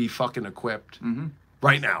need to be fucking equipped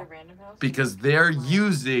right now Random house. because they're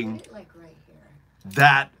using Like right here.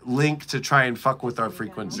 that link to try and fuck with our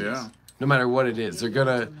frequencies. Yeah. No matter what it is, they're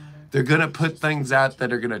gonna put things out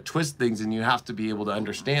that are gonna twist things, and you have to be able to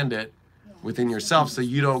understand it within yourself so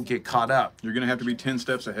you don't get caught up. you're going to have to be 10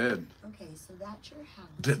 steps ahead. Okay, so that's your house.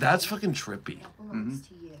 But that's fucking trippy. That belongs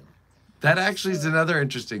to you. That actually is another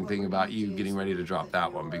interesting thing about you getting ready to drop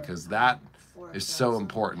that one because that is so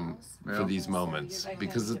important for Yeah. these moments.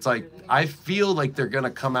 Because it's like, I feel like they're gonna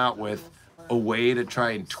come out with a way to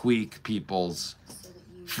try and tweak people's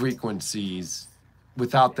frequencies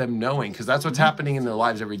without them knowing, because that's what's happening in their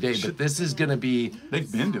lives every day. But this is gonna be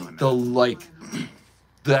They've been doing that. the like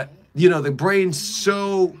that the brain's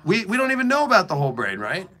so we don't even know about the whole brain,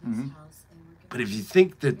 right? But if you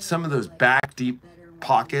think that some of those back deep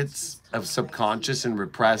pockets of subconscious and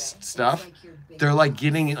repressed stuff, they're like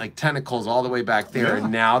getting like tentacles all the way back there, Yeah.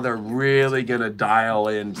 and now they're really gonna dial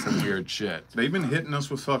in some weird shit. They've been hitting us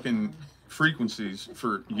with fucking frequencies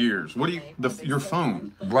for years. What do you, your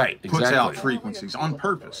phone Right, puts exactly. out frequencies on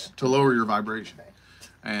purpose to lower your vibration.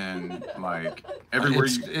 And like everywhere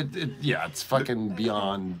It's fucking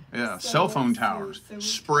beyond. cell phone towers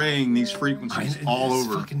spraying these frequencies all it's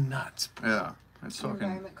over. fucking nuts. Yeah, it's fucking.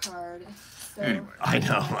 Environment card. So Anyway, I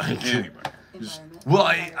know. anyway, environment. Well,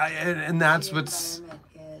 and that's what's.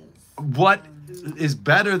 Environment is What is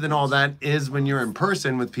better than all that is when you're in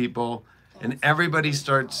person with people and everybody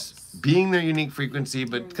starts being their unique frequency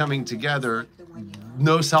but coming together.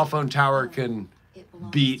 No cell phone tower can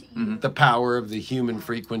beat the power of the human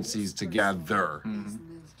frequencies together. when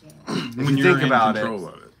you you're think in about it. control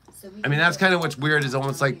of it. I mean, that's kind of what's weird is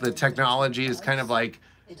almost like the technology is kind of like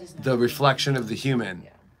the reflection of the human.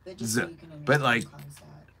 But like,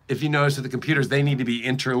 if you notice with the computers, they need to be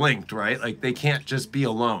interlinked, right? Like they can't just be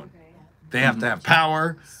alone. They have to have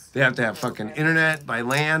power. They have to have fucking internet by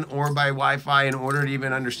LAN or by Wi-Fi in order to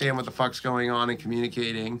even understand what the fuck's going on and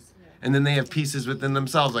communicating. And then they have pieces within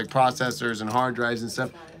themselves like processors and hard drives and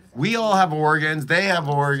stuff. We all have organs. They have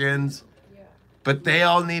organs. But they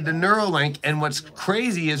all need the Neuralink. And what's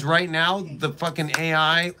crazy is right now, the fucking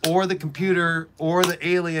AI or the computer or the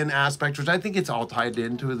alien aspect, which I think it's all tied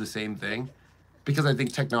into the same thing. Because I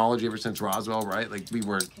think technology ever since Roswell, right? Like we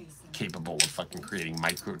weren't capable of fucking creating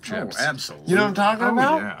microchips. Oh, absolutely. You know what I'm talking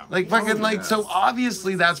about? Yeah. Like fucking so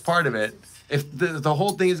obviously that's part of it. If the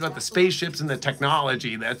whole thing is about the spaceships and the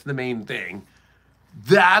technology, that's the main thing.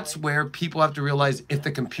 That's where people have to realize if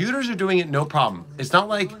the computers are doing it, no problem. It's not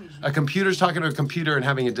like a computer's talking to a computer and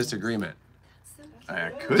having a disagreement.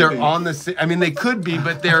 They're on the. I mean, they could be,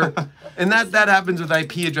 but they're, and that happens with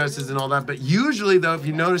IP addresses and all that. But usually, though, if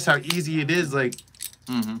you notice how easy it is, like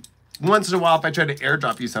once in a while, if I try to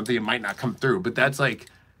airdrop you something, it might not come through. But that's like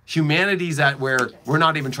humanity's at where we're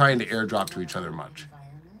not even trying to airdrop to each other much.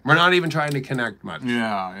 We're not even trying to connect much.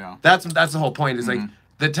 Yeah. That's the whole point. Is like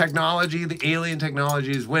the technology, the alien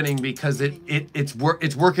technology, is winning because it's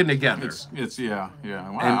working together. It's yeah.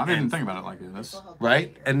 Wow, I didn't think about it like this.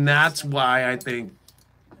 Right, and that's why I think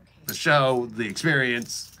the show, the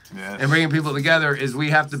experience, and bringing people together is we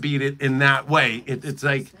have to beat it in that way. It's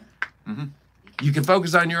like you can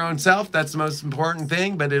focus on your own self. That's the most important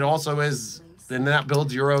thing. But it also is, and that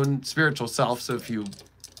builds your own spiritual self. So if you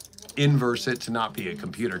inverse it to not be a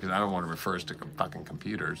computer, because I don't want to refer us to fucking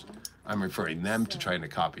computers. I'm referring them to trying to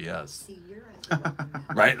copy us.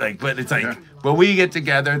 Right? Like, but it's like, when we get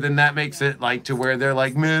together, then that makes it like to where they're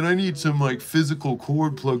like, man, I need some like physical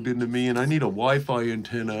cord plugged into me, and I need a Wi-Fi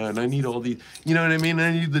antenna, and I need all these, you know what I mean?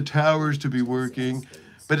 I need the towers to be working.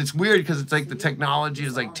 But it's weird because it's like the technology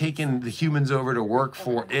is like taking the humans over to work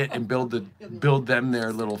for it and build them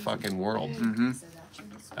their little fucking world.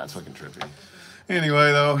 That's fucking trippy.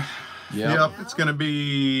 Anyway, though. Yep. It's gonna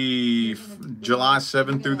be July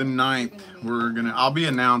 7th through the 9th. I'll be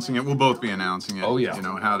announcing it. We'll both be announcing it. Oh yeah. You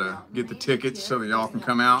know how to get the tickets so that y'all can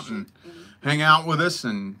come out and hang out with us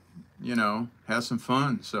and have some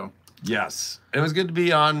fun. So yes, it was good to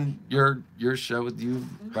be on your show with you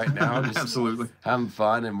right now. Just absolutely having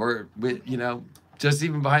fun, and we're just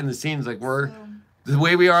even behind the scenes, like the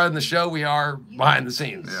way we are in the show, we are behind the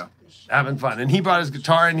scenes. Yeah. Having fun. And he brought his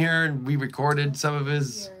guitar in here and we recorded some of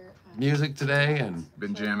his music today and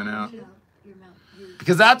been jamming out.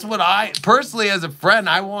 Because that's what I personally, as a friend,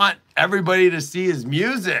 I want everybody to see his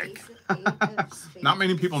music. Not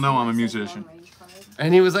many people know I'm a musician.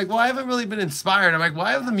 And he was like, well, I haven't really been inspired. I'm like,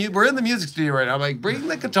 we're in the music studio right now. I'm like, bring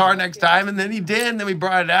the guitar next time. And then he did. And then we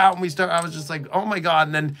brought it out and I was just like, oh my God.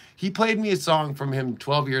 And then he played me a song from him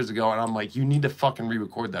 12 years ago. And I'm like, you need to fucking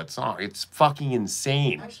re-record that song. It's fucking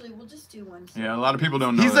insane. Actually, we'll just do one. Yeah, a lot of people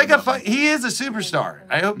don't know. He's like he is a superstar.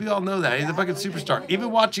 I hope you all know that. He's a fucking superstar. Even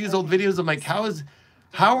watching his old videos, I'm like,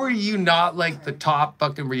 how are you not like the top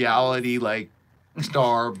fucking reality like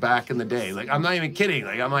star back in the day? Like, I'm not even kidding.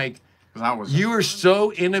 Like, I'm like, you were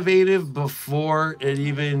so innovative before it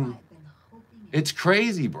even. It's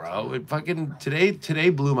crazy, bro. It fucking today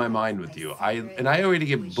blew my mind with you. I already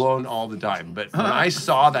get blown all the time, but when I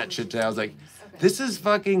saw that shit today, I was like, this is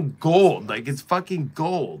fucking gold. Like, it's fucking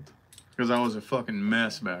gold. Because I was a fucking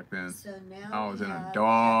mess back then. So now I was in a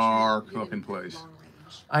dark fucking place.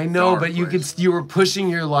 I know, Dark but place. you were pushing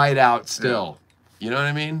your light out still. Yeah. You know what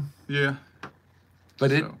I mean? Yeah.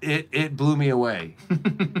 But it blew me away.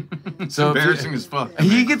 It's embarrassing as fuck.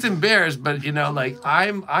 He gets embarrassed, but like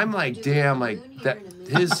I'm like, damn, like that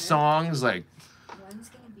his songs, like,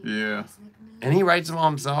 yeah. And he writes them all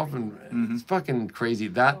himself, and it's fucking crazy.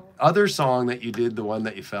 That other song that you did, the one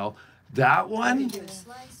that you fell, that one.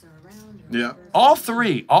 Yeah. All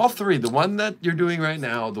three. The one that you're doing right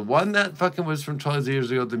now, the one that fucking was from 12 years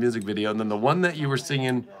ago, the music video, and then the one that you were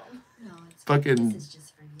singing fucking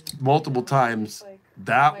multiple times.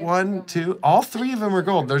 That one, too. All three of them are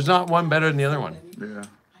gold. There's not one better than the other one. Yeah.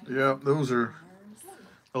 Yeah, those are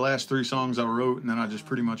the last 3 songs I wrote, and then I just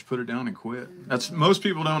pretty much put it down and quit. Most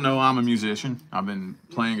people don't know I'm a musician. I've been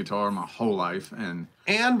playing guitar my whole life, and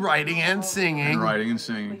writing and singing.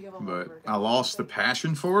 But I lost the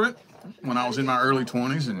passion for it when I was in my early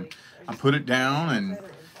 20s, and I put it down, and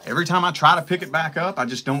every time I try to pick it back up, I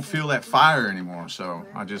just don't feel that fire anymore, so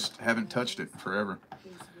I just haven't touched it forever.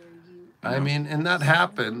 I mean, and that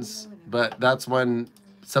happens, but that's when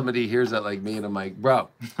somebody hears that like me, and I'm like, bro,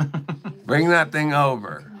 bring that thing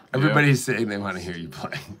over. Everybody's saying they want to hear you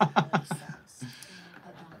play.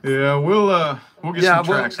 Yeah, we'll get some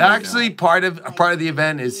tracks. Actually, part of the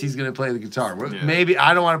event is he's gonna play the guitar. Maybe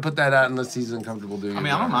I don't want to put that out unless he's uncomfortable doing it. I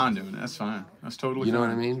mean, I don't mind doing it. That's fine. That's totally. You know fine.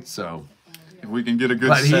 what I mean? So If we can get a good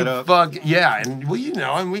But he setup, and well, you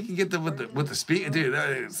know, and we can get the with the speaker, dude.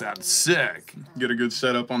 That sounds sick. get a good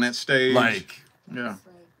setup on that stage. Yeah,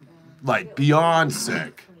 Like beyond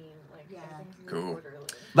sick. cool.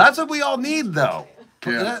 That's what we all need, though.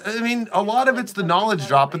 Yeah. I mean, a lot of it's the knowledge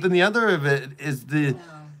drop, but then the other of it is the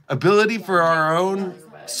ability for our own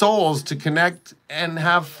souls to connect and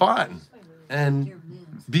have fun and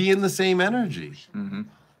be in the same energy. Mm-hmm.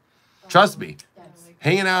 Trust me,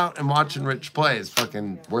 hanging out and watching Rich play is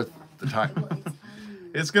fucking worth the time.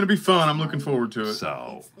 It's gonna be fun. I'm looking forward to it.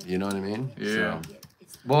 So, you know what I mean? Yeah. So,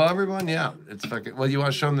 well, everyone, yeah, it's fucking. Well, you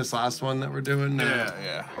want to show them this last one that we're doing?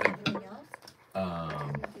 Yeah.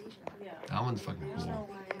 That one's fucking cool.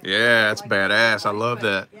 Yeah, it's badass. I love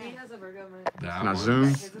that. He has a Virgo moon. That Can I one.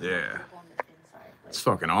 zoom? Yeah. It's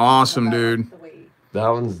fucking awesome, dude. That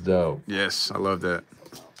one's dope. Yes, I love that.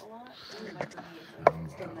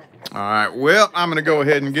 All right, well, I'm gonna go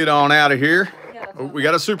ahead and get on out of here. Oh, we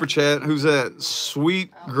got a super chat. Who's that?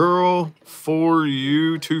 Sweet girl for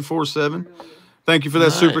you 247. Thank you for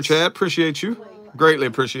that super Nice. chat. Appreciate you. Greatly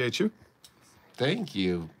appreciate you. Thank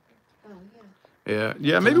you. Yeah.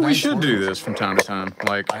 Maybe we nice should do words. this from time to time.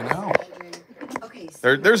 Like, I know.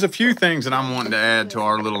 there's a few things that I'm wanting to add to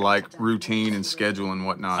our little like routine and schedule and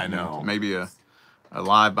whatnot. I know. Maybe a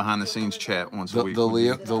live behind the scenes chat once a The, week.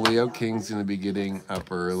 the Leo King's gonna be getting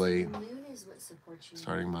up early,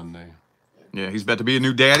 starting Monday. Yeah, he's about to be a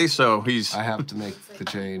new daddy, so I have to make the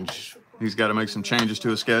change. he's got to make some changes to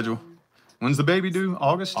his schedule. When's the baby due?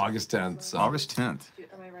 August? August 10th. So August 10th.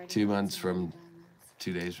 2 months from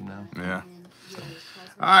 2 days from now. Yeah.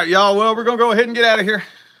 All right, y'all. Well, we're going to go ahead and get out of here.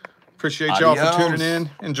 Appreciate y'all for Adios. tuning in.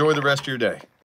 Enjoy the rest of your day.